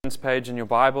reference page in your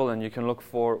Bible, and you can look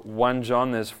for 1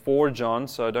 John. There's 4 John,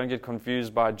 so don't get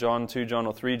confused by John, 2 John,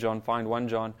 or 3 John. Find 1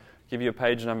 John, give you a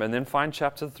page number, and then find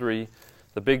chapter 3,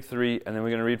 the big 3, and then we're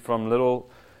going to read from little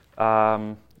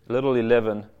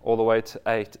 11 all the way to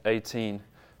 18.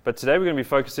 But today we're going to be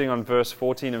focusing on verse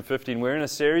 14 and 15. We're in a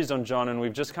series on John, and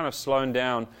we've just kind of slowed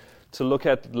down to look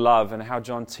at love and how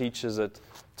John teaches it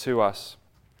to us.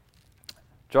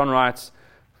 John writes,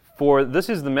 "For this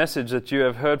is the message that you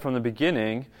have heard from the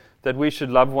beginning, that we should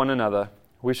love one another.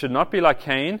 We should not be like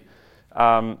Cain,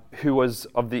 who was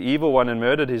of the evil one and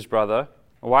murdered his brother.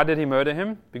 Why did he murder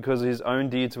him? Because his own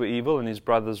deeds were evil and his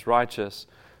brother's righteous.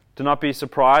 Do not be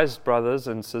surprised, brothers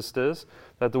and sisters,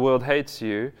 that the world hates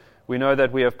you. We know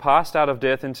that we have passed out of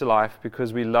death into life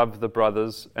because we love the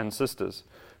brothers and sisters.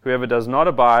 Whoever does not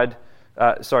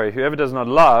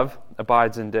love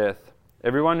abides in death.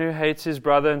 Everyone who hates his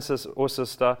brother or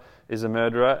sister is a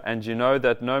murderer, and you know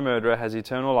that no murderer has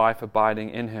eternal life abiding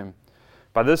in him.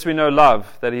 By this we know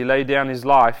love, that he laid down his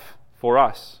life for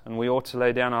us, and we ought to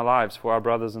lay down our lives for our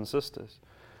brothers and sisters.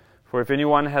 For if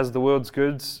anyone has the world's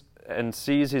goods and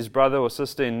sees his brother or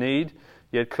sister in need,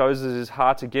 yet closes his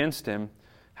heart against him,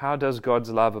 how does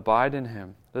God's love abide in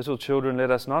him? Little children,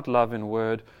 let us not love in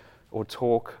word or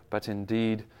talk, but in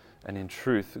deed and in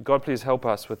truth." God, please help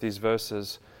us with these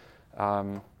verses.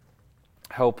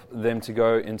 Help them to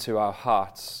go into our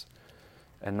hearts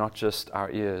and not just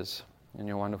our ears. In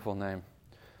your wonderful name,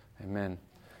 amen.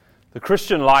 The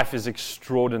Christian life is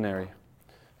extraordinary.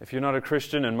 If you're not a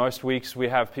Christian, and most weeks we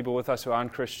have people with us who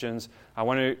aren't Christians, I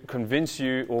want to convince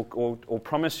you or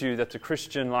promise you that the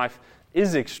Christian life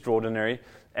is extraordinary.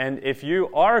 And if you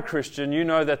are a Christian, you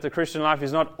know that the Christian life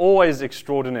is not always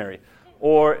extraordinary.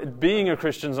 Or being a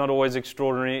Christian is not always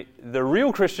extraordinary. The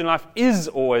real Christian life is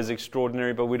always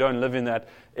extraordinary, but we don't live in that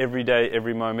every day,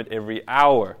 every moment, every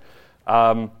hour.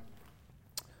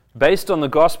 Based on the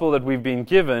gospel that we've been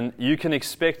given, you can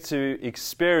expect to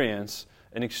experience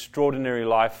an extraordinary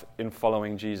life in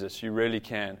following Jesus. You really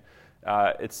can.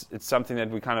 It's something that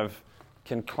we kind of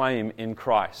can claim in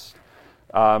Christ.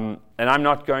 And I'm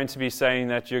not going to be saying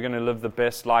that you're going to live the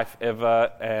best life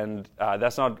ever, and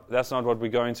that's not what we're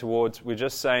going towards. We're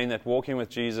just saying that walking with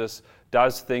Jesus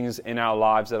does things in our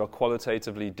lives that are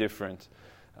qualitatively different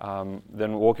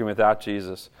than walking without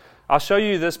Jesus. I'll show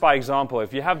you this by example.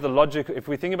 If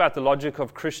we think about the logic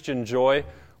of Christian joy,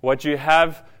 what you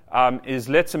have is,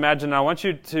 let's imagine. I want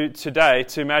you today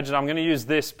to imagine. I'm going to use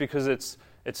this because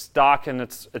it's dark and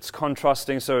it's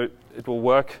contrasting, so it will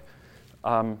work.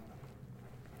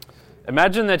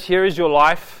 Imagine that here is your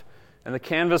life and the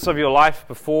canvas of your life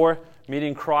before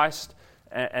meeting Christ,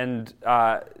 and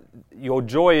your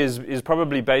joy is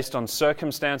probably based on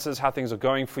circumstances, how things are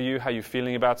going for you, how you're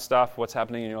feeling about stuff, what's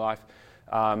happening in your life.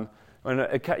 When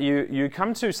you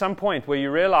come to some point where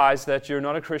you realize that you're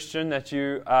not a Christian, that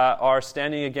you are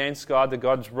standing against God, that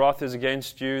God's wrath is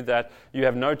against you, that you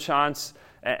have no chance,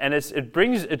 and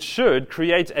it should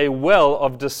create a well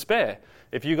of despair.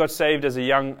 If you got saved as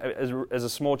a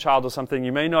small child or something,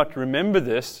 you may not remember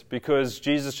this because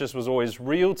Jesus just was always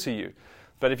real to you.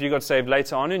 But if you got saved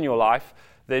later on in your life,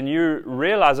 then you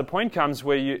realize a point comes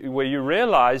where you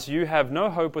realize you have no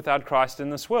hope without Christ in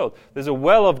this world. There's a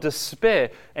well of despair,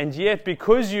 and yet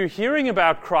because you're hearing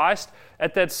about Christ,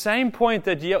 at that same point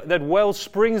that well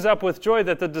springs up with joy,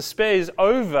 that the despair is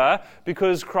over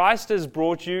because Christ has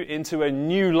brought you into a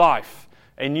new life.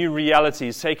 A new reality.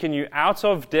 He's taken you out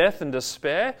of death and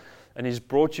despair, and He's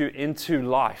brought you into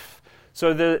life.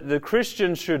 So the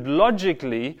Christian should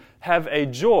logically have a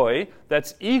joy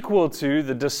that's equal to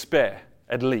the despair,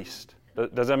 at least.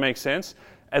 Does that make sense?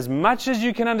 As much as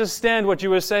you can understand what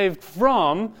you were saved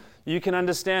from, you can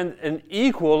understand an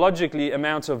equal, logically,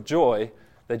 amount of joy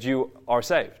that you are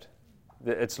saved.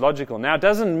 It's logical. Now, it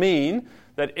doesn't mean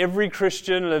that every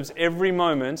Christian lives every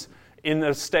moment in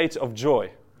a state of joy.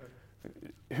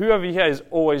 Who over here is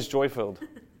always joy-filled?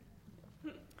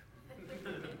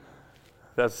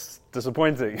 That's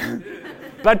disappointing.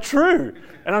 But true.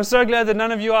 And I'm so glad that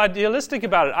none of you are idealistic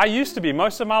about it. I used to be,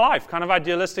 most of my life, kind of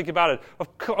idealistic about it.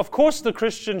 Of course the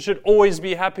Christian should always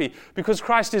be happy because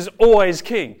Christ is always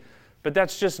King. But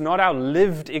that's just not our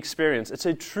lived experience. It's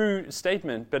a true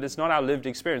statement, but it's not our lived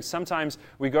experience. Sometimes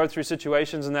we go through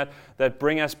situations and that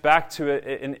bring us back to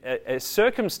a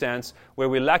circumstance where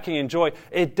we're lacking in joy.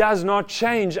 It does not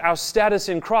change our status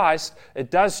in Christ.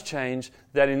 It does change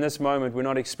that in this moment we're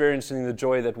not experiencing the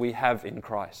joy that we have in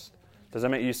Christ. Does that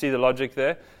make you see the logic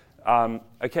there?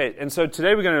 Okay, and so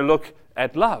today we're going to look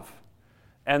at love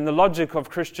and the logic of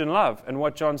Christian love and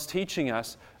what John's teaching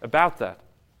us about that.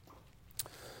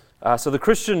 So the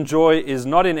Christian joy is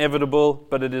not inevitable,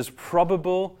 but it is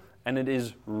probable and it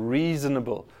is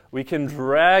reasonable. We can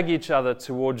drag each other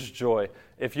towards joy.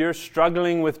 If you're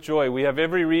struggling with joy, we have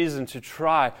every reason to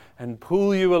try and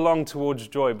pull you along towards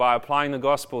joy by applying the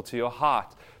gospel to your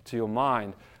heart, to your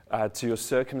mind, to your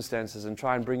circumstances, and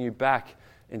try and bring you back.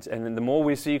 And the more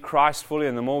we see Christ fully,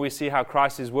 and the more we see how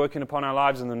Christ is working upon our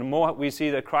lives, and the more we see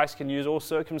that Christ can use all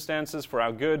circumstances for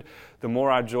our good, the more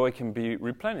our joy can be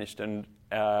replenished, and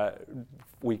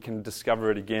we can discover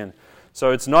it again.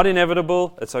 So it's not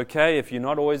inevitable. It's okay. If you're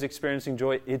not always experiencing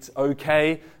joy, it's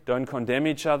okay. Don't condemn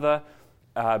each other.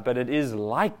 But it is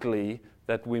likely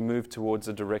that we move towards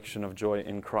a direction of joy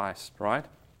in Christ, right?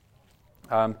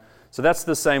 So that's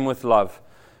the same with love.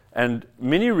 And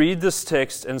many read this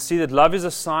text and see that love is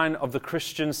a sign of the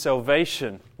Christian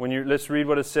salvation. Let's read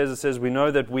what it says. It says, "We know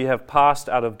that we have passed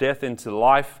out of death into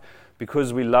life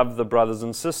because we love the brothers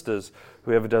and sisters.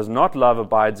 Whoever does not love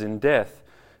abides in death.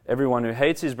 Everyone who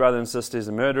hates his brother and sister is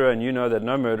a murderer, and you know that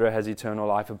no murderer has eternal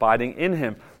life abiding in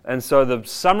him." And so the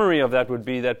summary of that would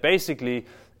be that basically,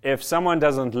 if someone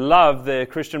doesn't love their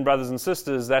Christian brothers and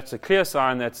sisters, that's a clear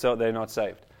sign that they're not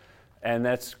saved. And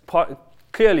that's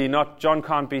clearly not, John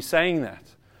can't be saying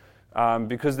that.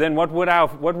 Because then what would our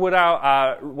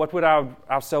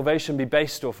salvation be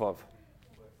based off of?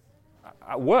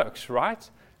 Works, right?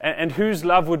 And whose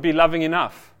love would be loving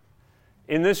enough?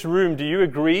 In this room, do you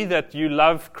agree that you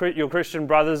love your Christian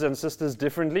brothers and sisters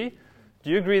differently? Do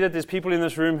you agree that there's people in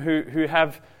this room who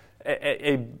have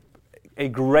a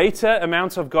greater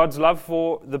amount of God's love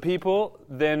for the people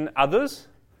than others?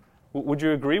 Would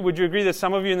you agree? Would you agree that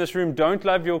some of you in this room don't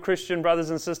love your Christian brothers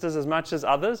and sisters as much as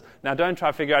others? Now, don't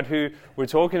try to figure out who we're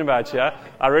talking about here.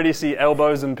 I already see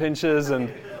elbows and pinches, and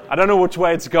I don't know which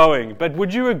way it's going. But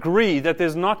would you agree that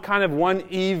there's not kind of one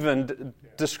even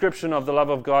description of the love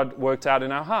of God worked out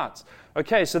in our hearts?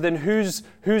 Okay, so then whose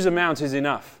amount is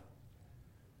enough?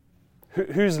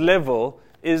 Whose level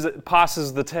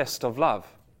passes the test of love?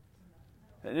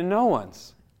 No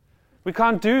one's. We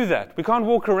can't do that. We can't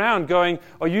walk around going,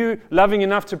 "Are you loving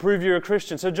enough to prove you're a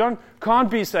Christian?" So John can't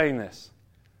be saying this,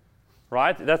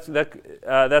 right?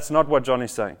 That's not what John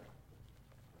is saying.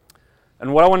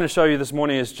 And what I want to show you this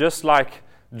morning is, just like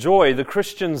joy, the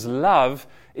Christian's love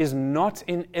is not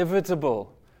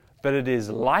inevitable, but it is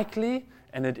likely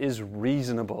and it is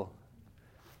reasonable.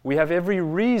 We have every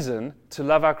reason to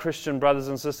love our Christian brothers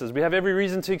and sisters. We have every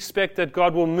reason to expect that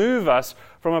God will move us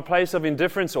from a place of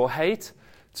indifference or hate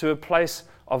to a place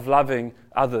of loving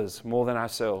others more than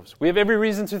ourselves. We have every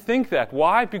reason to think that.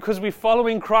 Why? Because we're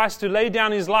following Christ to lay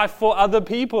down His life for other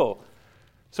people.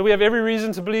 So we have every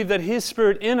reason to believe that His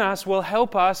Spirit in us will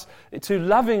help us to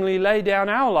lovingly lay down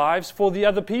our lives for the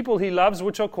other people He loves,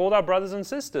 which are called our brothers and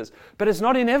sisters. But it's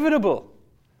not inevitable.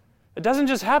 It doesn't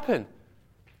just happen.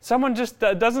 Someone just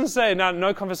doesn't say,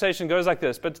 no conversation goes like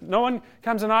this, but no one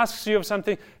comes and asks you of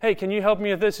something, "Hey, can you help me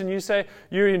with this?" And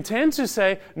you intend to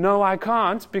say, "No, I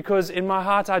can't, because in my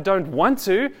heart I don't want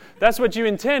to." That's what you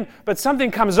intend. But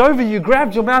something comes over you,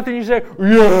 grabs your mouth, and you say,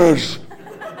 "Yes."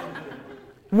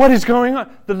 What is going on?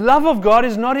 The love of God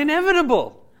is not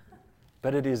inevitable,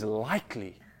 but it is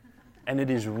likely, and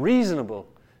it is reasonable.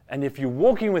 And if you're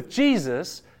walking with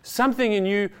Jesus, something in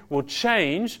you will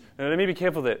change. Now, let me be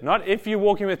careful there. Not if you're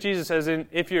walking with Jesus as in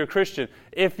if you're a Christian.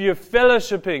 If you're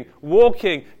fellowshipping,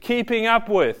 walking, keeping up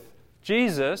with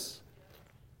Jesus,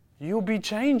 you'll be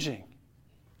changing.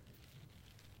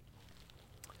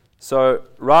 So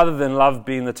rather than love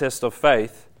being the test of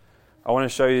faith, I want to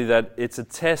show you that it's a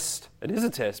test. It is a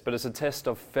test, but it's a test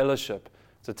of fellowship.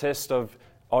 It's a test of,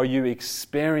 are you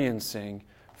experiencing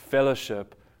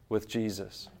fellowship with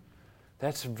Jesus?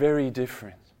 That's very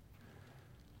different.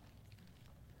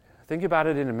 Think about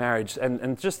it in a marriage,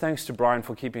 and just thanks to Brian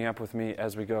for keeping up with me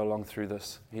as we go along through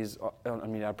this.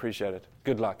 I appreciate it.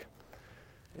 Good luck.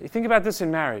 Think about this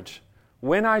in marriage.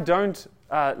 When I don't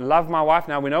love my wife,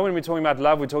 now we know when we're talking about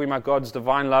love, we're talking about God's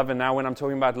divine love, and now when I'm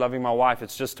talking about loving my wife,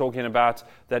 it's just talking about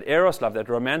that eros love, that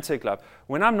romantic love.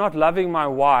 When I'm not loving my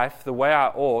wife the way I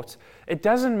ought, it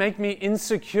doesn't make me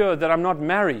insecure that I'm not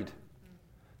married.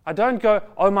 I don't go,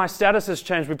 "Oh, my status has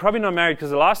changed. We're probably not married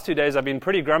because the last 2 days I've been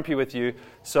pretty grumpy with you.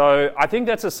 So I think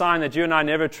that's a sign that you and I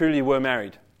never truly were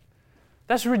married."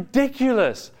 That's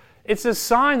ridiculous. It's a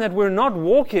sign that we're not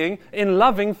walking in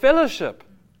loving fellowship.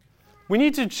 We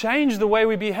need to change the way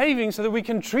we're behaving so that we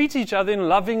can treat each other in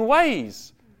loving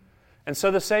ways. And so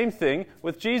the same thing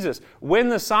with Jesus. When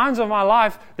the signs of my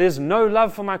life, there's no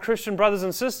love for my Christian brothers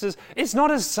and sisters, it's not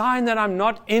a sign that I'm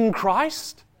not in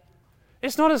Christ.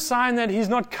 It's not a sign that He's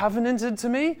not covenanted to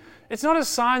me. It's not a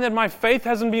sign that my faith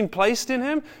hasn't been placed in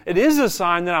Him. It is a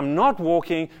sign that I'm not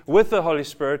walking with the Holy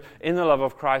Spirit in the love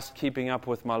of Christ, keeping up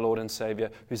with my Lord and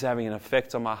Savior, who's having an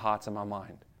effect on my heart and my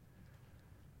mind.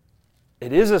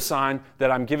 It is a sign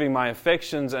that I'm giving my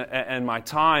affections and my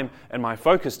time and my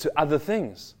focus to other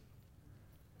things.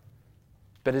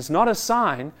 But it's not a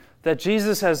sign that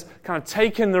Jesus has kind of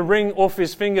taken the ring off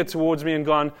His finger towards me and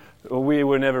gone, well, we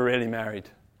were never really married.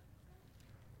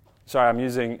 Sorry, I'm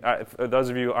using, for those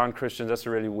of you who aren't Christians, that's a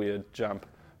really weird jump.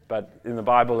 But in the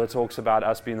Bible, it talks about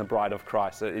us being the bride of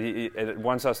Christ. It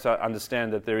wants us to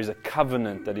understand that there is a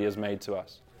covenant that He has made to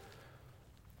us.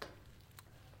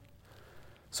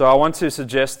 So I want to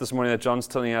suggest this morning that John's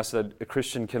telling us that a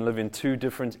Christian can live in two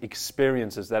different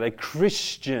experiences. That a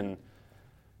Christian,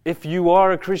 if you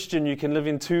are a Christian, you can live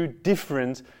in two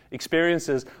different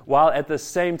experiences while at the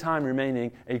same time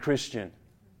remaining a Christian.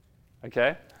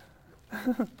 Okay?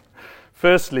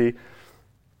 Firstly,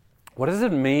 what does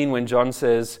it mean when John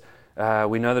says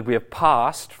we know that we have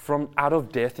passed from out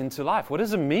of death into life? What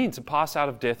does it mean to pass out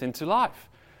of death into life?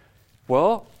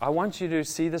 Well, I want you to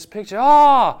see this picture.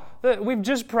 We've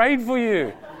just prayed for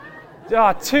you.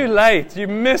 Too late. You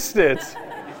missed it.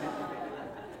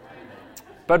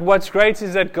 But what's great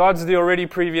is that God's the already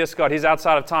previous God. He's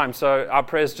outside of time, so our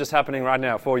prayer's just happening right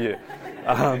now for you.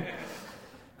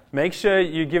 Make sure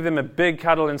you give them a big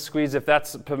cuddle and squeeze if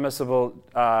that's permissible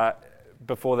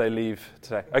before they leave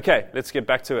today. Okay, let's get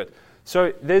back to it.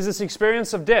 So there's this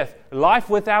experience of death, life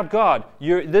without God.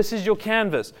 This is your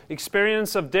canvas.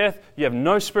 Experience of death, you have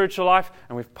no spiritual life,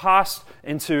 and we've passed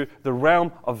into the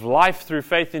realm of life through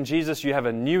faith in Jesus. You have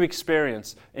a new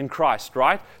experience in Christ,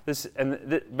 right?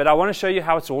 But I want to show you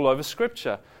how it's all over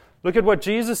Scripture. Look at what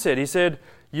Jesus said. He said,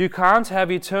 you can't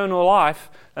have eternal life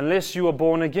unless you are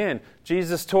born again.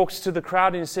 Jesus talks to the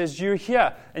crowd and He says, you're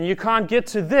here, and you can't get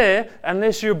to there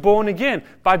unless you're born again.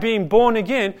 By being born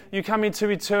again, you come into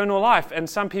eternal life. And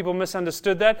some people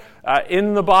misunderstood that.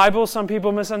 In the Bible, some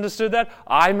people misunderstood that.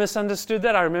 I misunderstood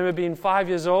that. I remember being 5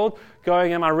 years old,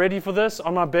 going, am I ready for this?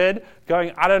 On my bed,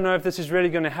 going, I don't know if this is really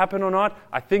going to happen or not.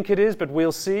 I think it is, but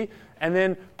we'll see. And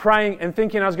then praying and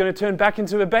thinking I was going to turn back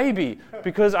into a baby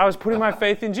because I was putting my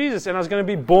faith in Jesus and I was going to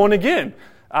be born again.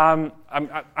 I'm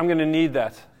going to need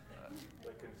that.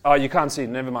 Oh, you can't see it.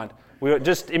 Never mind.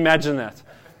 Just imagine that.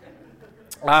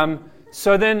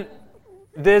 So then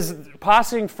there's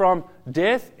passing from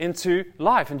death into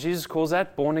life, and Jesus calls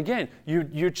that born again.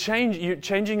 You're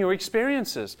changing your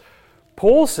experiences.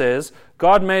 Paul says,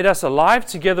 God made us alive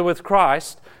together with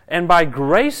Christ, and by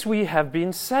grace we have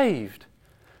been saved.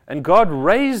 And God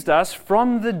raised us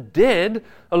from the dead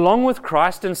along with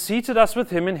Christ and seated us with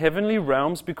Him in heavenly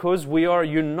realms because we are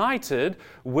united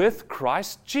with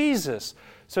Christ Jesus.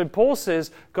 So Paul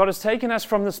says God has taken us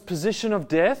from this position of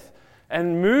death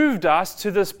and moved us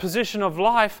to this position of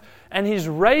life, and He's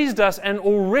raised us and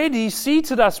already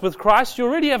seated us with Christ. You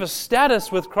already have a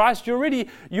status with Christ. You're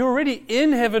already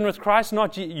in heaven with Christ.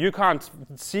 Not you can't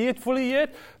see it fully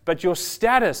yet, but your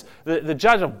status, the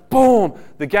judge of boom,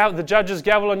 the judge's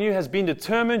gavel on you has been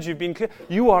determined. You've been clear.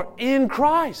 You are in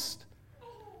Christ.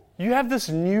 You have this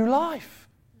new life.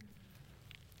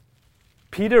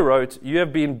 Peter wrote, "You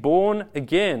have been born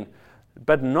again,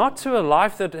 but not to a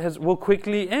life that will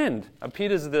quickly end."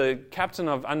 Peter's the captain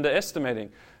of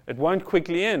underestimating. It won't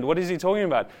quickly end. What is he talking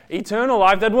about? Eternal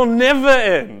life that will never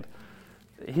end.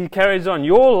 He carries on.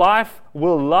 Your life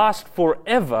will last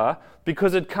forever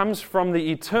because it comes from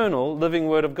the eternal living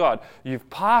Word of God. You've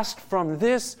passed from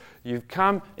this, you've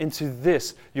come into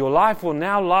this. Your life will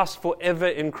now last forever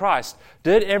in Christ.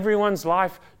 Did everyone's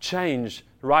life change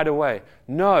right away?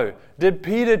 No. Did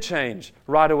Peter change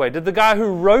right away? Did the guy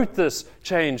who wrote this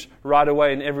change right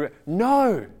away?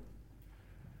 No.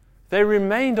 They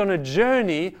remained on a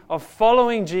journey of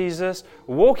following Jesus,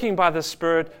 walking by the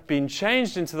Spirit, being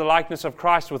changed into the likeness of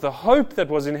Christ with a hope that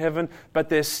was in heaven, but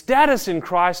their status in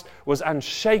Christ was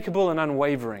unshakable and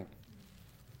unwavering.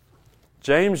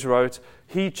 James wrote,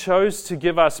 "He chose to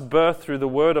give us birth through the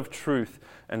word of truth,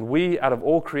 and we, out of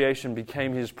all creation,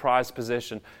 became His prized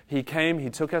possession." He came, He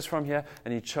took us from here,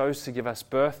 and He chose to give us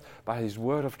birth by His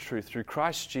word of truth. Through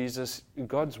Christ Jesus,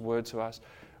 God's word to us,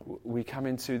 we come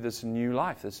into this new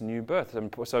life, this new birth.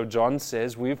 And so John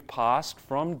says we've passed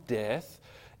from death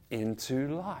into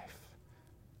life.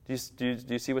 Do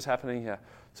you see what's happening here?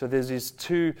 So there's these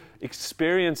two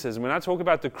experiences. When I talk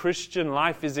about the Christian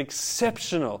life is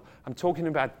exceptional, I'm talking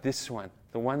about this one,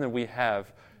 the one that we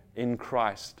have in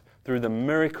Christ, through the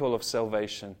miracle of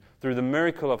salvation, through the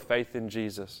miracle of faith in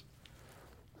Jesus.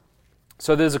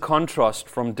 So there's a contrast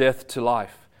from death to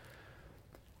life.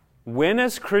 When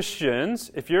as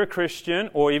Christians, if you're a Christian,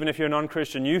 or even if you're a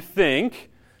non-Christian, you think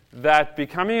that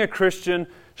becoming a Christian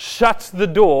shuts the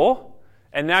door,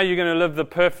 and now you're going to live the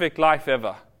perfect life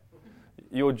ever.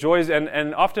 Your joys,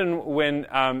 and often when,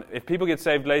 if people get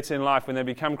saved later in life, when they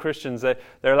become Christians,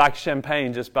 they're like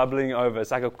champagne just bubbling over.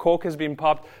 It's like a cork has been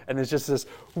popped, and there's just this,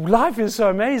 life is so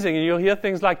amazing, and you'll hear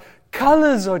things like,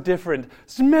 colors are different,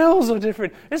 smells are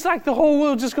different. It's like the whole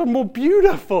world just got more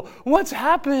beautiful. What's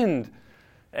happened?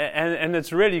 And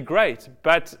it's really great.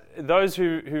 But those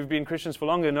who've been Christians for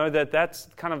longer know that that's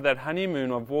kind of that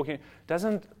honeymoon of walking.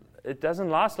 It doesn't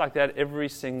last like that every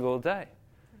single day.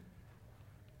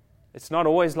 It's not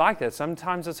always like that.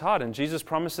 Sometimes it's hard. And Jesus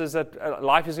promises that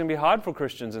life is going to be hard for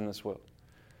Christians in this world.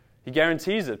 He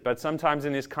guarantees it. But sometimes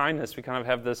in His kindness, we kind of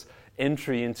have this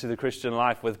entry into the Christian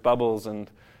life with bubbles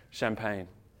and champagne.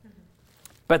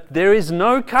 But there is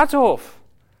no cutoff.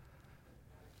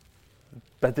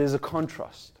 But there's a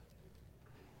contrast.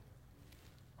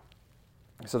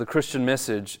 So the Christian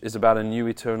message is about a new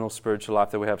eternal spiritual life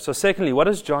that we have. So secondly, what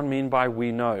does John mean by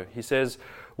we know? He says,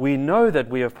 we know that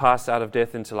we have passed out of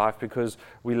death into life because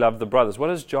we love the brothers. What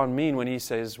does John mean when he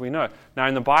says we know? Now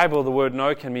in the Bible, the word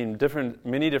know can mean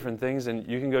many different things, and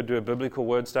you can go do a biblical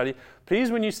word study. Please,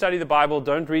 when you study the Bible,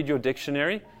 don't read your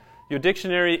dictionary. Your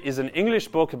dictionary is an English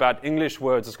book about English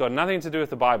words. It's got nothing to do with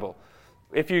the Bible.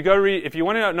 If you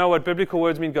want to know what biblical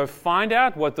words mean, go find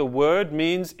out what the word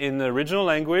means in the original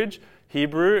language,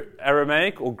 Hebrew,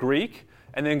 Aramaic, or Greek,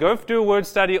 and then go do a word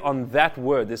study on that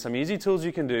word. There's some easy tools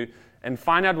you can do, and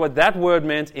find out what that word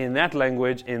meant in that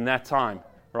language in that time,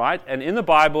 right? And in the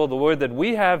Bible, the word that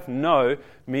we have, know,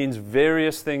 means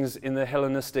various things in the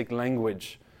Hellenistic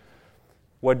language.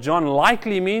 What John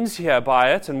likely means here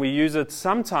by it, and we use it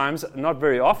sometimes, not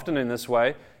very often in this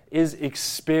way, is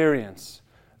experience.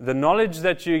 The knowledge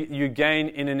that you gain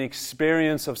in an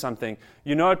experience of something.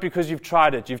 You know it because you've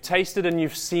tried it. You've tasted and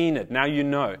you've seen it. Now you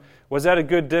know. Was that a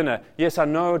good dinner? Yes, I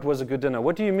know it was a good dinner.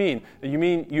 What do you mean? You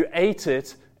mean you ate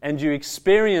it and you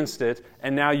experienced it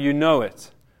and now you know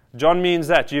it. John means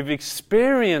that. You've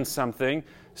experienced something,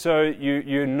 so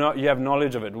you have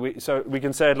knowledge of it. So we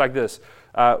can say it like this.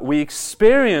 We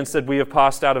experience that we have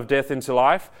passed out of death into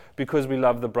life because we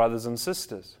love the brothers and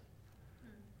sisters.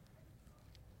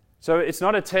 So it's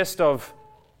not a test of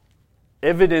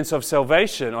evidence of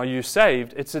salvation. Are you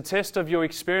saved? It's a test of your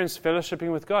experience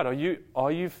fellowshipping with God. Are you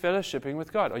fellowshipping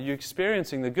with God? Are you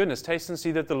experiencing the goodness? Taste and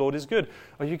see that the Lord is good.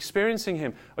 Are you experiencing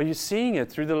Him? Are you seeing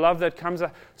it through the love that comes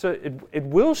out? So it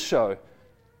will show.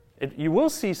 You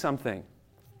will see something.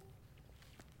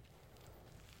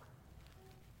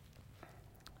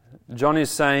 John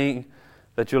is saying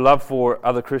that your love for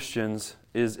other Christians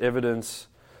is evidence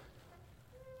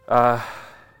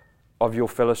of your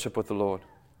fellowship with the Lord.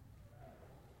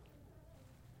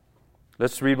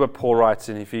 Let's read what Paul writes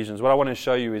in Ephesians. What I want to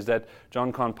show you is that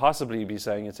John can't possibly be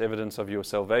saying it's evidence of your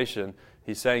salvation.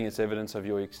 He's saying it's evidence of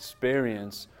your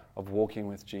experience of walking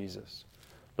with Jesus.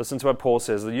 Listen to what Paul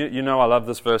says. You know I love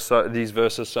this verse, these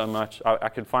verses so much. I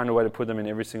could find a way to put them in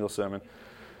every single sermon.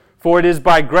 For it is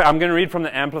by grace. I'm going to read from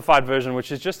the Amplified version,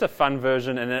 which is just a fun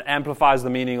version, and it amplifies the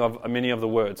meaning of many of the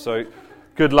words. So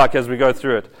good luck as we go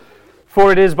through it. For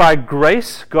it is by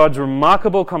grace, God's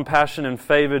remarkable compassion and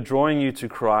favor drawing you to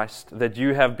Christ, that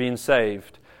you have been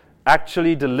saved,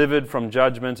 actually delivered from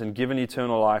judgment and given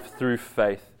eternal life through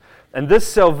faith. And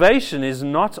this salvation is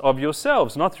not of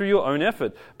yourselves, not through your own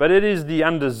effort, but it is the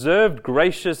undeserved,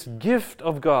 gracious gift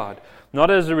of God, not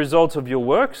as a result of your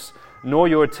works, nor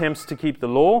your attempts to keep the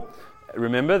law.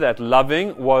 Remember that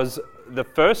loving was the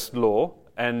first law,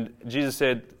 and Jesus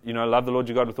said, love the Lord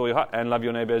your God with all your heart and love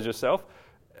your neighbor as yourself.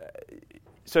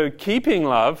 So keeping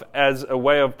love as a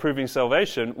way of proving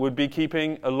salvation would be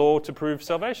keeping a law to prove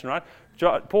salvation, right?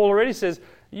 Paul already says,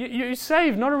 you're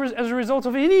saved not as a result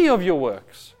of any of your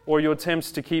works or your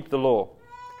attempts to keep the law,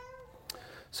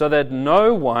 so that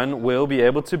no one will be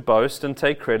able to boast and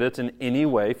take credit in any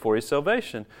way for his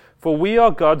salvation. For we are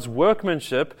God's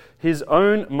workmanship, His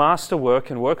own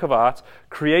masterwork and work of art,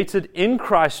 created in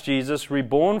Christ Jesus,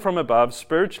 reborn from above,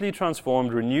 spiritually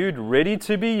transformed, renewed, ready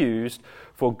to be used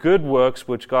for good works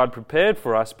which God prepared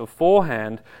for us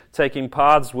beforehand, taking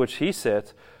paths which He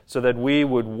set, so that we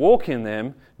would walk in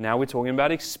them. Now we're talking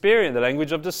about experience, the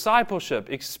language of discipleship.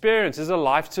 Experience is a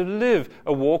life to live,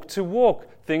 a walk to walk,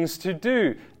 things to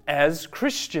do as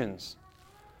Christians.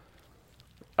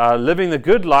 Living the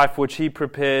good life which He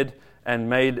prepared and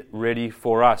made ready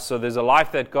for us. So there's a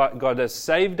life that God has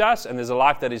saved us, and there's a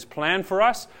life that is planned for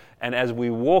us. And as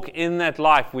we walk in that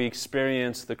life, we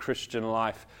experience the Christian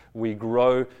life. We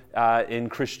grow in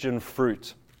Christian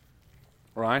fruit.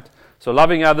 Right? So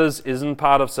loving others isn't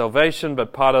part of salvation,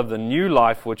 but part of the new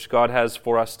life which God has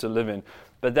for us to live in.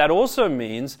 But that also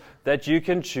means that you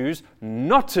can choose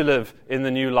not to live in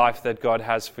the new life that God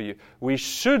has for you. We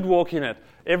should walk in it.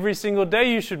 Every single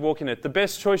day you should walk in it. The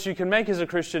best choice you can make as a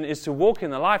Christian is to walk in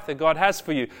the life that God has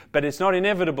for you. But it's not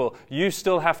inevitable. You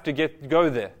still have to go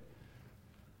there.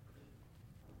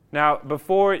 Now,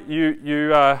 before you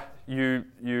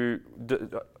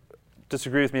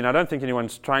disagree with me, and I don't think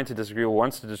anyone's trying to disagree or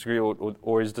wants to disagree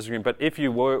or is disagreeing, but if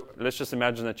you were, let's just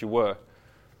imagine that you were,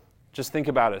 just think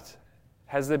about it.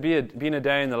 Has there been a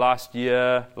day in the last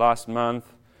year, last month,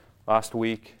 last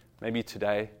week, maybe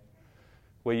today,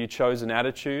 where you chose an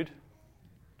attitude,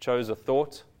 chose a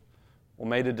thought, or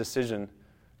made a decision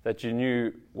that you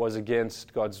knew was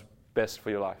against God's best for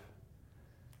your life?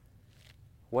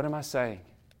 What am I saying?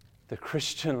 The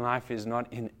Christian life is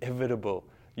not inevitable.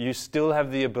 You still have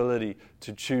the ability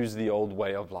to choose the old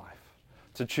way of life,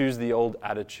 to choose the old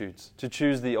attitudes, to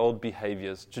choose the old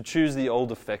behaviors, to choose the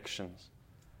old affections.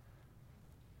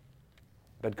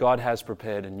 But God has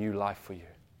prepared a new life for you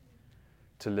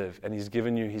to live, and He's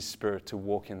given you His Spirit to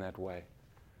walk in that way.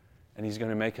 And He's going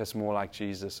to make us more like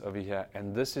Jesus over here.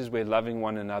 And this is where loving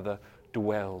one another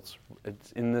dwells.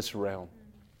 It's in this realm.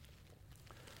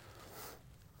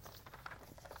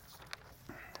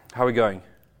 How are we going?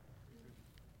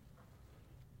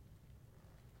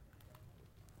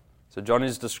 So John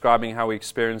is describing how we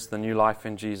experience the new life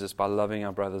in Jesus by loving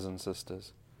our brothers and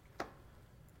sisters.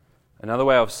 Another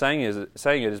way of saying it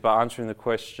is by answering the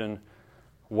question,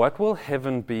 what will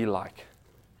heaven be like?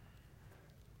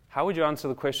 How would you answer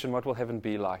the question, what will heaven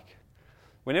be like?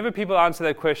 Whenever people answer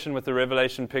that question with the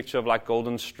Revelation picture of like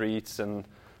golden streets and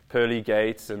pearly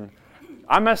gates, and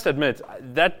I must admit,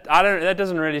 that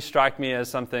doesn't really strike me as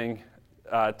something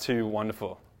too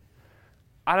wonderful.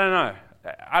 I don't know.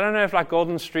 I don't know if like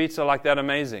golden streets are like that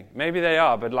amazing. Maybe they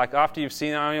are, but like after you've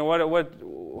seen, I mean, what?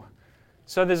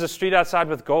 So there's a street outside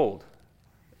with gold.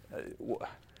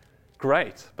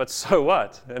 Great, but so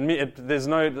what? And there's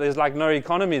like no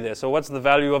economy there. So what's the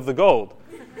value of the gold?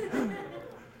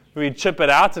 We chip it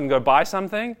out and go buy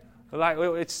something? Like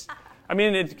it's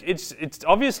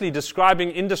obviously describing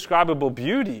indescribable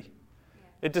beauty.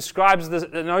 It describes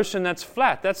an ocean that's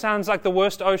flat. That sounds like the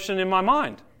worst ocean in my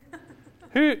mind.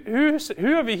 Who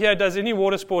over here does any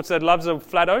water sports that loves a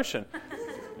flat ocean?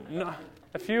 No,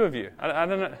 a few of you. I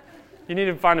don't know. You need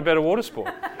to find a better water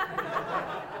sport.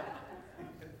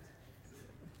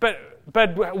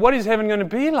 But what is heaven going to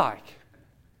be like?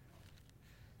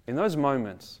 In those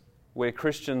moments where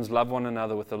Christians love one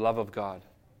another with the love of God,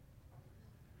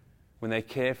 when they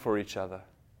care for each other,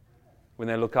 when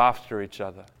they look after each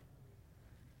other,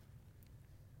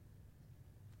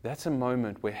 that's a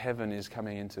moment where heaven is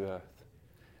coming into earth.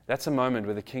 That's a moment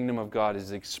where the kingdom of God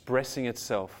is expressing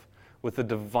itself with the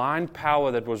divine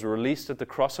power that was released at the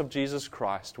cross of Jesus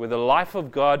Christ, where the life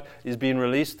of God is being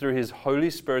released through His Holy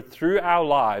Spirit through our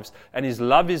lives, and His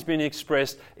love is being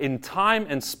expressed in time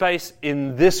and space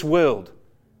in this world.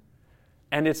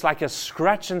 And it's like a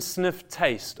scratch and sniff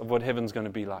taste of what heaven's going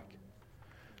to be like.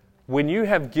 When you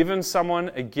have given someone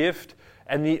a gift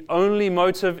and the only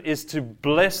motive is to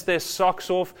bless their socks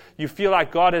off, you feel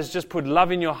like God has just put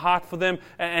love in your heart for them,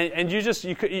 and you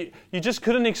just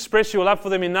couldn't express your love for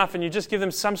them enough, and you just give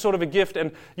them some sort of a gift,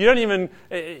 and you don't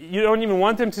even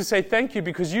want them to say thank you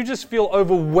because you just feel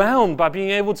overwhelmed by being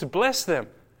able to bless them.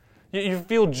 You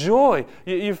feel joy.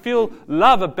 You feel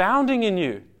love abounding in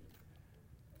you.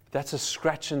 That's a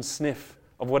scratch and sniff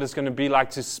of what it's going to be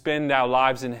like to spend our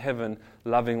lives in heaven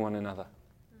loving one another.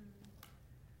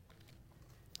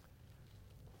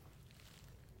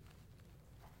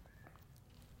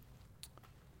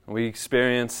 We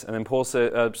experience, and then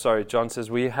John says,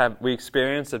 we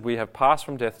experience that we have passed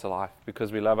from death to life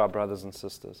because we love our brothers and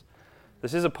sisters.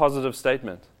 This is a positive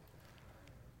statement.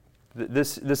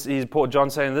 This is John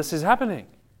saying this is happening.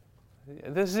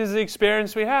 This is the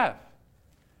experience we have.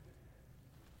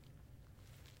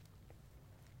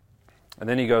 And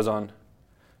then he goes on,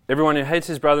 everyone who hates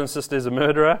his brother and sister is a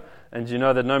murderer, and you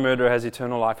know that no murderer has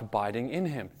eternal life abiding in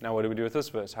him. Now what do we do with this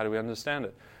verse? How do we understand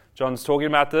it? John's talking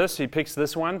about this. He picks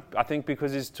this one, I think,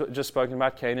 because he's just spoken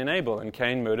about Cain and Abel, and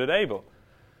Cain murdered Abel.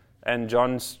 And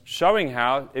John's showing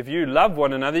how, if you love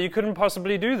one another, you couldn't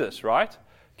possibly do this, right?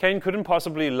 Cain couldn't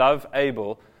possibly love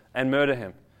Abel and murder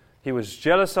him. He was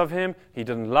jealous of him. He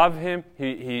didn't love him.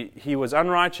 He was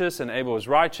unrighteous, and Abel was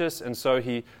righteous, and so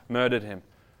he murdered him.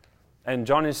 And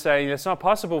John is saying it's not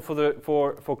possible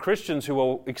for Christians who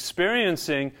are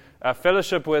experiencing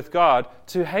fellowship with God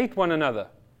to hate one another.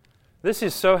 This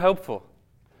is so helpful.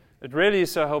 It really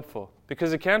is so helpful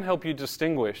because it can help you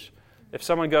distinguish If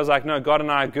someone goes like, no, God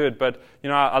and I are good, but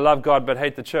I love God but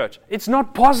hate the church. It's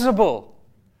not possible.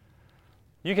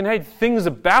 You can hate things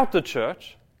about the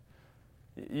church,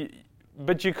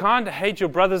 but you can't hate your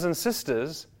brothers and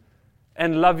sisters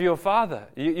and love your Father.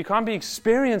 You can't be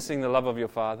experiencing the love of your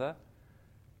Father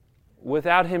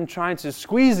without Him trying to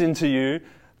squeeze into you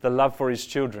the love for His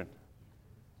children.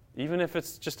 Even if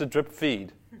it's just a drip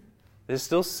feed, there's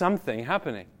still something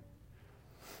happening.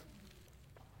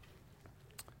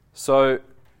 So,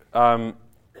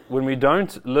 when we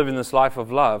don't live in this life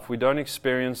of love, we don't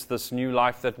experience this new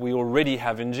life that we already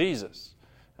have in Jesus.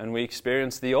 And we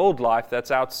experience the old life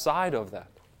that's outside of that.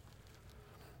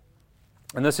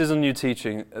 And this isn't new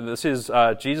teaching. This is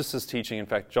Jesus' teaching. In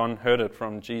fact, John heard it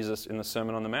from Jesus in the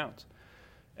Sermon on the Mount.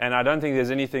 And I don't think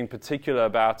there's anything particular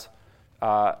about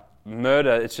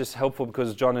murder. It's just helpful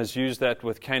because John has used that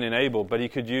with Cain and Abel, but he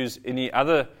could use any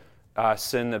other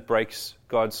sin that breaks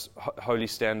God's holy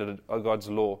standard or God's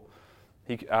law.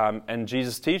 And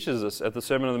Jesus teaches us at the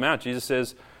Sermon on the Mount. Jesus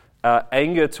says,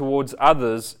 anger towards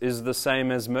others is the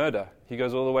same as murder. He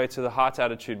goes all the way to the heart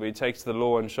attitude, where he takes the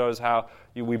law and shows how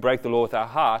we break the law with our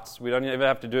hearts. We don't ever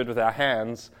have to do it with our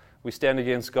hands. We stand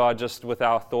against God just with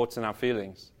our thoughts and our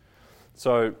feelings.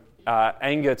 So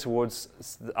anger towards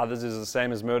others is the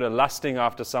same as murder. Lusting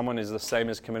after someone is the same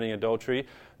as committing adultery.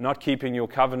 Not keeping your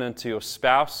covenant to your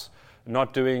spouse.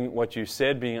 Not doing what you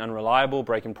said, being unreliable,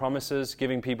 breaking promises,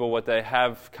 giving people what they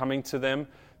have coming to them.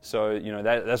 So,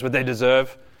 that's what they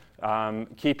deserve.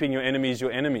 Keeping your enemies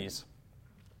your enemies.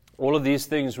 All of these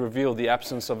things reveal the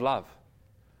absence of love.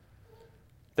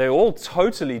 They're all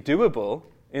totally doable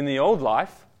in the old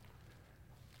life.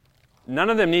 None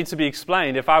of them need to be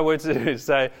explained. If I were to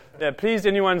say, please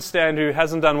anyone stand who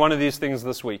hasn't done one of these things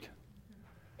this week.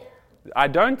 I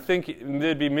don't think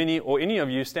there'd be many or any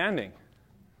of you standing.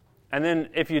 And then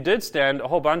if you did stand, a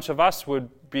whole bunch of us would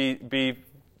be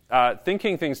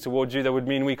thinking things towards you that would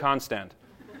mean we can't stand.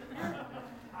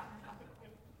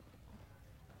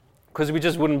 Because we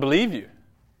just wouldn't believe you.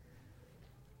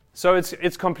 So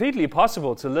it's completely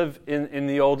possible to live in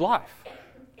the old life.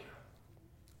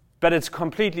 But it's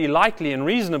completely likely and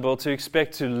reasonable to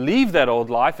expect to leave that old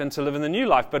life and to live in the new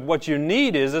life. But what you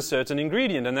need is a certain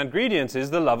ingredient, and that ingredient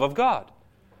is the love of God.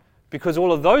 Because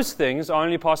all of those things are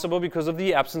only possible because of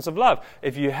the absence of love.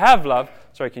 If you have love,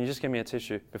 sorry, can you just give me a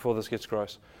tissue before this gets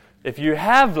gross? If you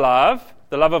have love,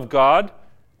 the love of God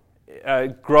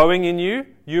growing in you,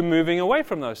 you're moving away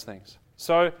from those things.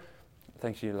 So,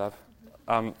 thank you, love.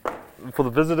 For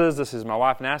the visitors, this is my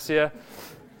wife, Nassia.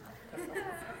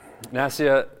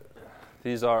 Nassia,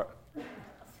 these are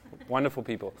wonderful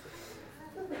people.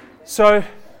 So,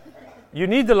 you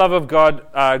need the love of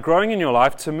God growing in your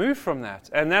life to move from that.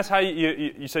 And that's how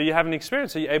so you have an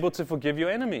experience. So you're able to forgive your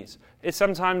enemies. It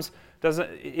sometimes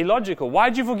illogical. Why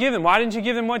did you forgive them? Why didn't you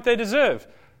give them what they deserve?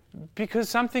 Because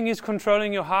something is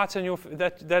controlling your heart and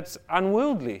that's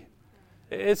unwieldy.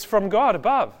 It's from God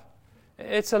above.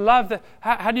 It's a love that...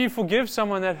 How do you forgive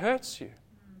someone that hurts you?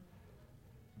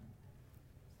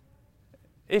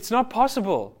 It's not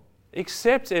possible.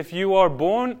 Except if you are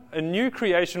born a new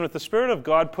creation with the Spirit of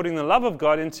God, putting the love of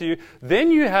God into you,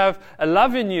 then you have a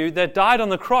love in you that died on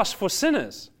the cross for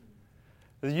sinners.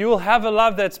 You will have a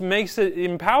love that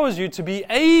empowers you to be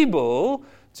able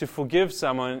to forgive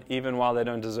someone even while they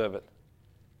don't deserve it.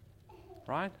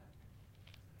 Right?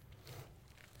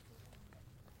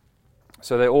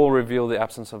 So they all reveal the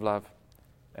absence of love.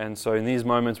 And so in these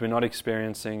moments, we're not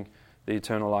experiencing the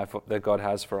eternal life that God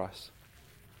has for us.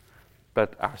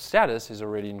 But our status is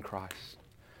already in Christ.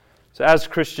 So as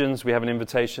Christians, we have an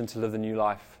invitation to live the new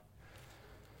life.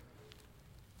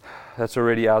 That's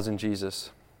already ours in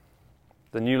Jesus.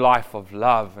 The new life of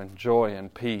love and joy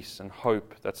and peace and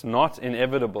hope that's not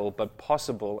inevitable but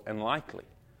possible and likely.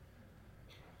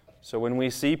 So when we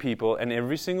see people, and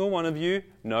every single one of you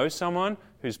knows someone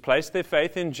who's placed their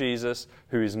faith in Jesus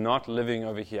who is not living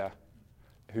over here,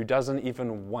 who doesn't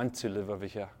even want to live over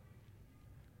here.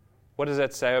 What does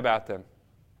that say about them?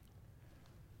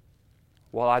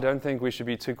 Well, I don't think we should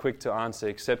be too quick to answer,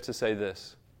 except to say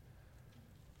this.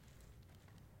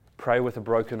 Pray with a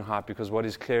broken heart, because what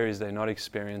is clear is they're not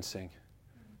experiencing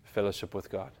fellowship with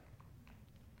God.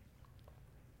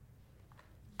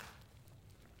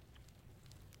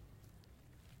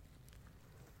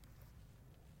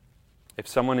 If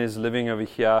someone is living over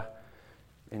here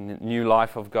in the new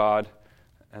life of God,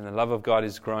 and the love of God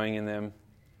is growing in them,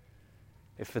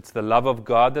 if it's the love of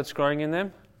God that's growing in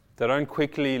them, they don't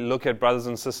quickly look at brothers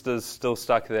and sisters still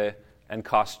stuck there and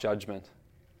cast judgment.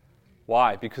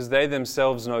 Why? Because they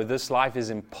themselves know this life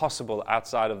is impossible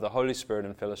outside of the Holy Spirit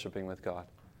and fellowshipping with God.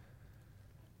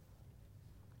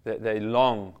 They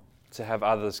long to have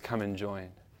others come and join.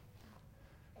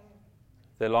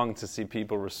 They long to see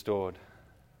people restored.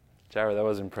 Jared, that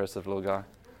was impressive, little guy.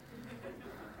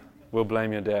 We'll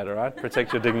blame your dad, all right?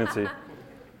 Protect your dignity.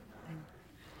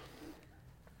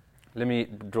 Let me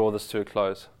draw this to a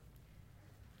close.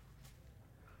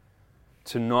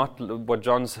 What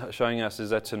John's showing us is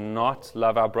that to not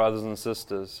love our brothers and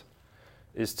sisters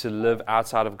is to live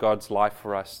outside of God's life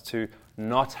for us, to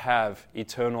not have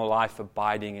eternal life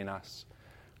abiding in us.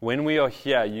 When we are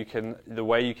here,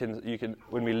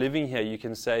 when we're living here, you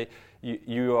can say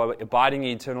you are abiding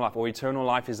in eternal life, or eternal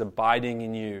life is abiding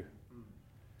in you.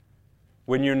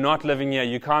 When you're not living here,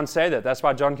 you can't say that. That's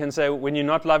why John can say, when you're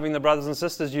not loving the brothers and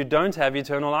sisters, you don't have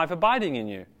eternal life abiding in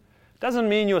you. Doesn't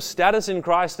mean your status in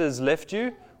Christ has left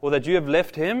you, or that you have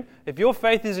left Him. If your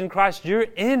faith is in Christ, you're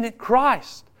in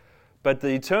Christ. But the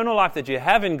eternal life that you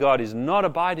have in God is not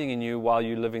abiding in you while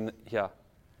you're living here.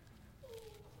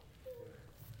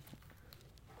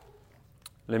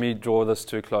 Let me draw this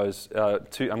to a close. I'm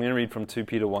going to read from 2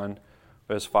 Peter 1,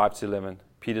 verse 5 to 11.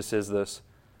 Peter says this,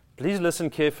 "Please listen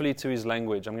carefully to his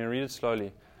language." I'm going to read it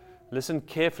slowly. Listen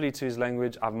carefully to his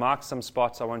language. I've marked some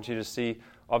spots I want you to see.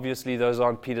 Obviously, those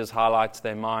aren't Peter's highlights,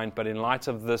 they're mine. But in light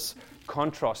of this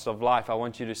contrast of life, I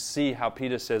want you to see how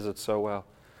Peter says it so well.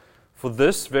 "For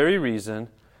this very reason,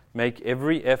 make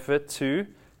every effort to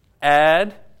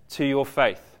add to your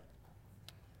faith."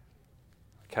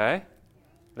 Okay?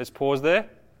 Let's pause there.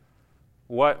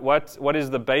 What is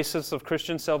the basis of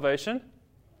Christian salvation?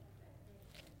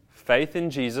 Faith in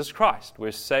Jesus Christ.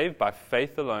 We're saved by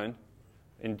faith alone,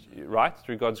 right?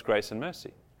 Through God's grace and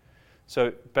mercy.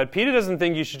 But Peter doesn't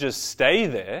think you should just stay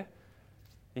there.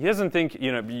 He doesn't think,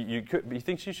 he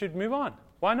thinks you should move on.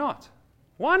 Why not?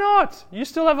 Why not? You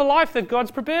still have a life that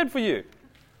God's prepared for you.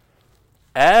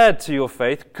 Add to your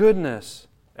faith goodness,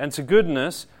 and to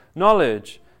goodness,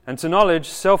 knowledge, and to knowledge,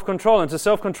 self-control, and to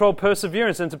self-control,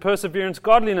 perseverance, and to perseverance,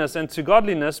 godliness, and to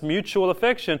godliness, mutual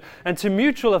affection, and to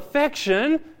mutual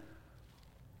affection,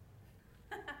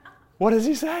 what does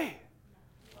he say?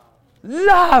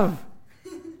 Love.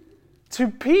 To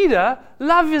Peter,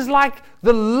 love is like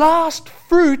the last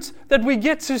fruit that we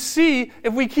get to see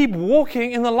if we keep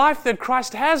walking in the life that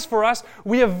Christ has for us.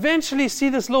 We eventually see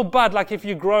this little bud, like if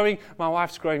you're growing, my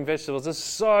wife's growing vegetables. It's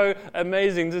so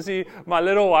amazing to see my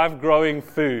little wife growing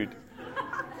food.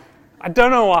 I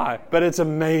don't know why, but it's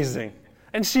amazing.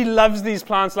 And she loves these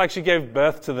plants like she gave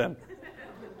birth to them.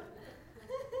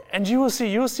 And you'll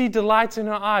see delight in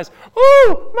her eyes.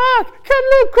 "Oh, Mark, come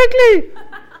look quickly."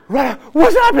 Right,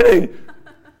 what's happening?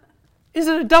 Is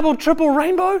it a double, triple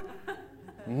rainbow?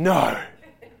 No.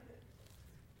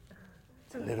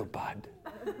 It's a little bud.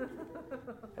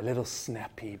 A little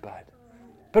snappy bud.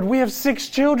 But we have 6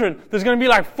 children. There's going to be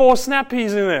like 4 snap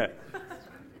peas in there.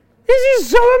 This is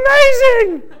so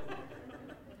amazing.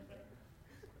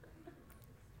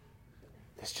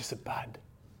 It's just a bud.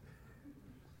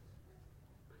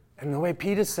 And the way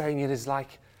Peter's saying it is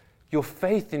like, your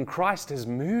faith in Christ has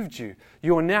moved you.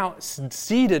 You are now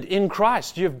seated in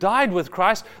Christ. You have died with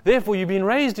Christ. Therefore, you've been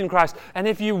raised in Christ. And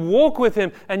if you walk with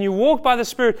Him and you walk by the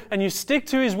Spirit and you stick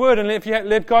to His Word and if you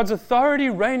let God's authority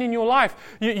reign in your life,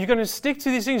 you're going to stick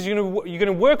to these things. You're going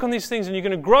to work on these things and you're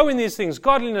going to grow in these things,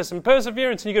 godliness and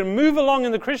perseverance, and you're going to move along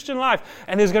in the Christian life.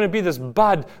 And there's going to be this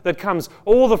bud that comes.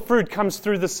 All the fruit comes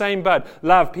through the same bud.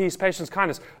 Love, peace, patience,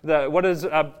 kindness. What does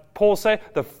Paul say?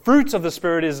 The fruits of the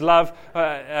Spirit is love.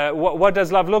 What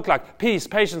does love look like? Peace,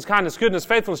 patience, kindness, goodness,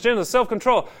 faithfulness, gentleness,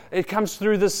 self-control. It comes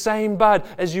through the same bud.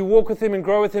 As you walk with Him and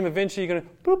grow with Him, eventually you're going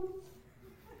to boop.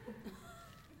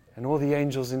 And all the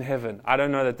angels in heaven, I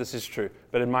don't know that this is true,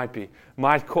 but it might be,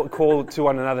 might call to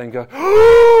one another and go,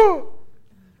 "Oh,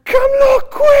 come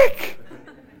look quick.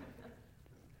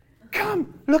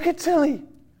 Come, look at Tilly."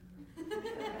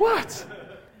 What?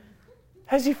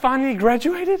 Has he finally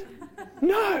graduated?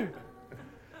 No.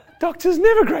 Doctors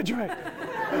never graduate.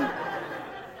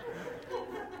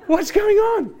 What's going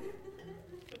on?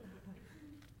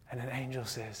 And an angel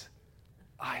says,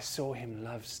 "I saw him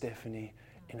love Stephanie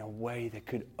in a way that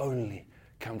could only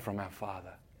come from our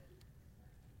Father."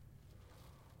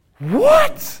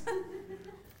 What?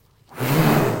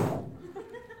 A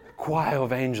choir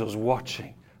of angels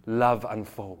watching love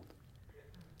unfold.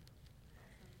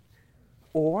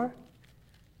 Or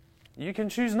you can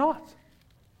choose not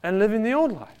and live in the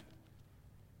old life.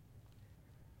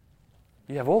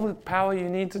 You have all the power you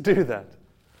need to do that.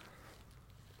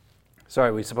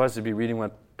 Sorry, we're supposed to be reading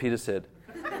what Peter said.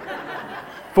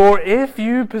 "For if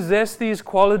you possess these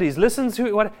qualities," listen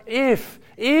to what if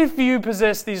you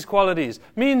possess these qualities,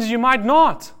 means you might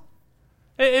not.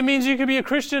 It means you could be a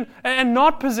Christian and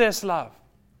not possess love.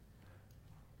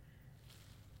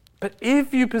 But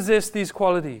if you possess these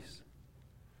qualities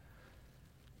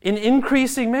in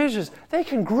increasing measures, they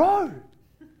can grow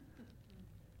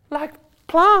like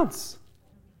plants.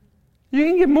 You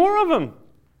can get more of them.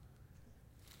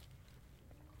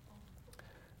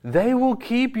 They will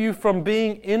keep you from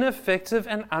being ineffective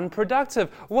and unproductive.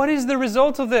 What is the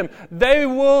result of them? They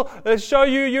will show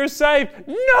you you're saved.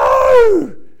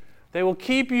 No! They will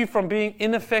keep you from being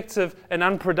ineffective and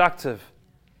unproductive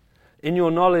in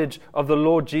your knowledge of the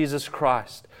Lord Jesus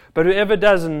Christ. But whoever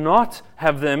does not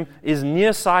have them is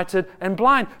nearsighted and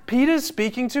blind. Peter's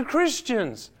speaking to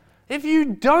Christians. If you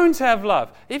don't have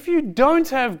love, if you don't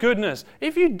have goodness,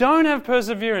 if you don't have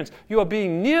perseverance, you are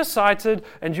being nearsighted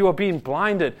and you are being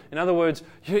blinded. In other words,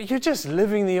 you're just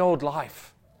living the old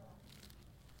life,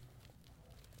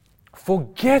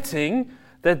 forgetting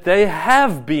that they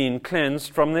have been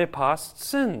cleansed from their past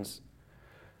sins.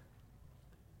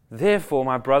 Therefore,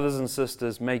 my brothers and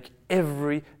sisters, make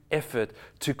every effort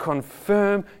to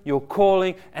confirm your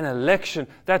calling and election.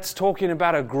 That's talking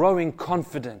about a growing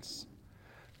confidence.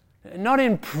 Not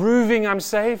in proving I'm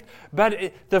saved,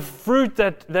 but the fruit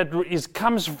that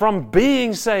comes from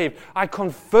being saved. I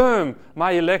confirm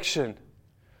my election.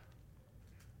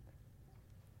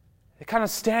 They're kind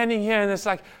of standing here and it's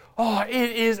like, oh,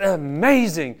 it is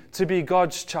amazing to be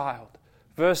God's child.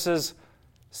 Versus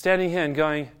standing here and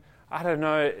going, I don't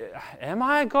know, am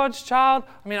I God's child?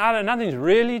 I mean, nothing's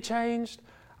really changed.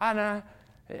 I don't know.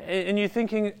 And you're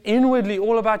thinking inwardly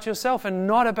all about yourself and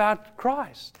not about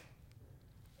Christ.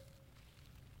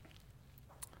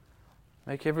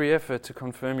 Make every effort to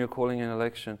confirm your calling and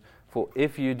election. For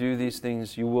if you do these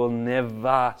things, you will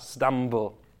never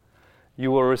stumble.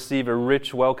 You will receive a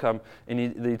rich welcome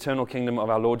in the eternal kingdom of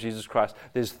our Lord Jesus Christ.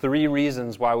 There's 3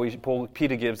 reasons why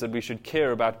Peter gives that we should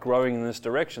care about growing in this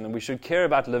direction, that we should care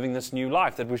about living this new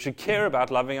life, that we should care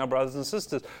about loving our brothers and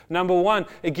sisters. Number 1,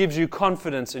 it gives you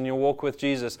confidence in your walk with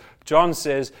Jesus. John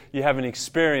says you have an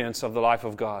experience of the life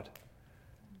of God.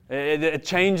 It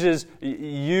changes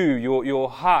you, your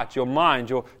heart, your mind,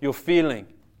 your feeling.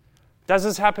 Does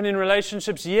this happen in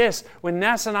relationships? Yes. When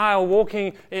Nas and I are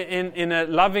walking in a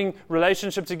loving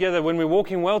relationship together, when we're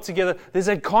walking well together, there's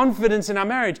a confidence in our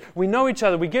marriage. We know each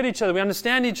other, we get each other, we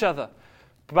understand each other.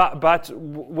 But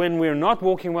when we're not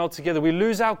walking well together, we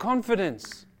lose our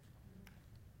confidence.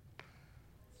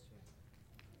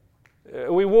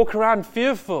 We walk around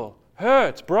fearful,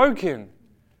 hurt, broken.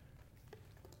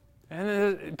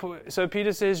 And so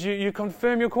Peter says, you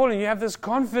confirm your calling. You have this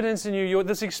confidence in you,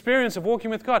 this experience of walking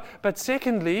with God. But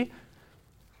secondly,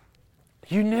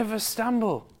 you never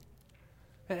stumble.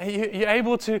 You're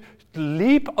able to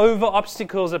leap over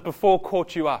obstacles that before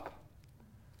caught you up,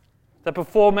 that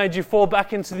before made you fall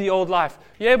back into the old life.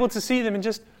 You're able to see them and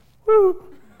just, whoo.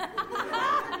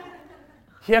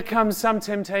 Here comes some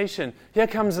temptation. Here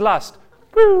comes lust.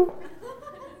 Woo.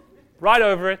 Right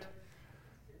over it.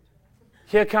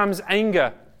 Here comes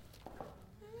anger.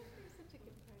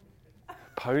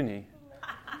 Pony.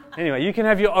 Anyway, you can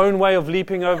have your own way of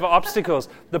leaping over obstacles.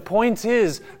 The point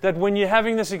is that when you're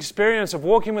having this experience of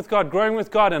walking with God, growing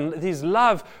with God, and His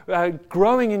love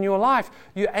growing in your life,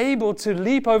 you're able to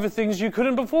leap over things you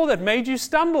couldn't before that made you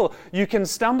stumble. You can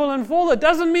stumble and fall. It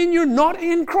doesn't mean you're not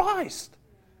in Christ.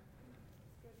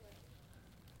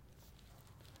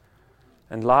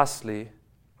 And lastly,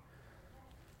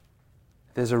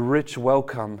 there's a rich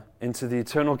welcome into the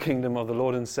eternal kingdom of the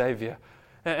Lord and Savior.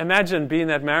 Imagine being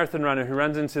that marathon runner who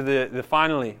runs into the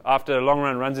finally, after a long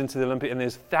run, runs into the Olympic, and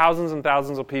there's thousands and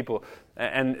thousands of people.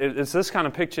 And it's this kind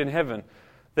of picture in heaven,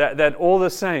 that all the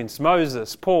saints,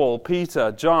 Moses, Paul,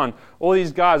 Peter, John, all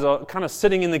these guys are kind of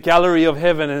sitting in the gallery of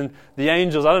heaven, and the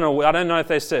angels, I don't know if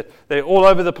they sit. They're all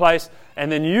over the place. And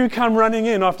then you come running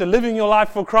in after living your life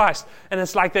for Christ. And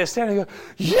it's like they're standing and go,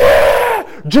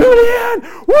 yeah, Julian,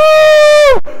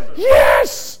 woo,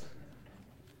 yes.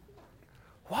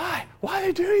 Why? Why are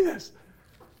they doing this?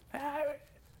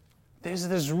 There's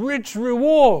this rich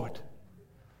reward.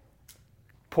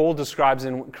 Paul describes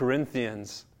in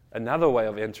Corinthians another way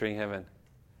of entering heaven.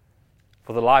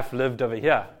 For the life lived over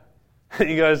here.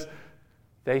 He goes,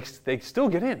 they still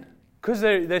get in. Because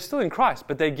they're still in Christ,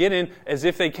 but they get in as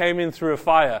if they came in through a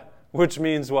fire, which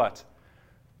means what?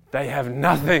 They have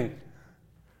nothing.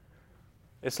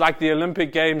 It's like the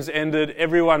Olympic Games ended,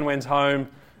 everyone went home,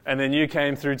 and then you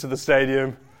came through to the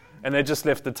stadium, and they just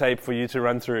left the tape for you to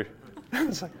run through.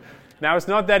 Now, it's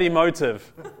not that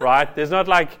emotive, right? There's not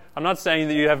like, I'm not saying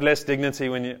that you have less dignity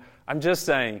when you, I'm just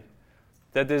saying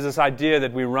that there's this idea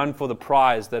that we run for the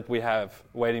prize that we have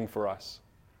waiting for us.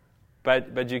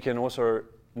 But you can also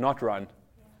not run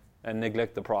and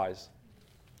neglect the prize.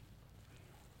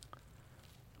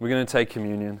 We're going to take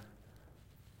communion.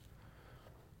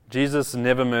 Jesus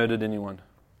never murdered anyone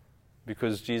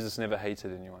because Jesus never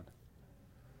hated anyone.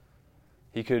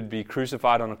 He could be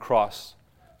crucified on a cross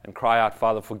and cry out,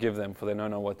 Father, forgive them, for they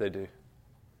don't know what they do.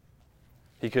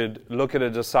 He could look at a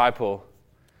disciple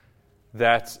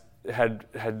that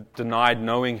had denied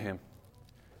knowing him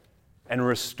and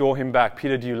restore him back.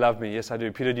 Peter, do you love me? Yes, I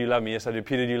do. Peter, do you love me? Yes, I do.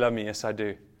 Peter, do you love me? Yes, I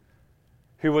do.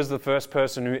 Who was the first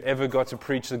person who ever got to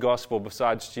preach the gospel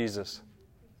besides Jesus?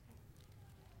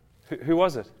 Who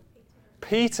was it?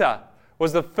 Peter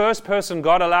was the first person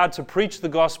God allowed to preach the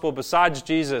gospel besides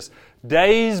Jesus.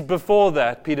 Days before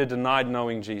that, Peter denied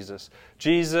knowing Jesus.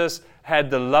 Jesus had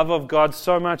the love of God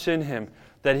so much in him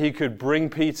that he could bring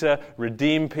Peter,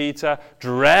 redeem Peter,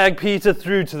 drag Peter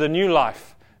through to the new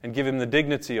life, and give him the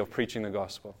dignity of preaching the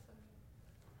gospel.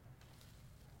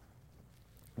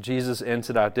 Jesus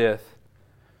entered our death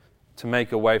to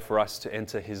make a way for us to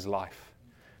enter his life.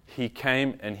 He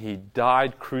came and he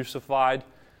died crucified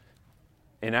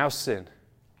in our sin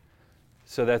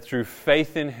so that through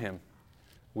faith in him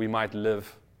we might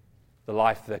live the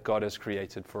life that God has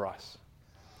created for us.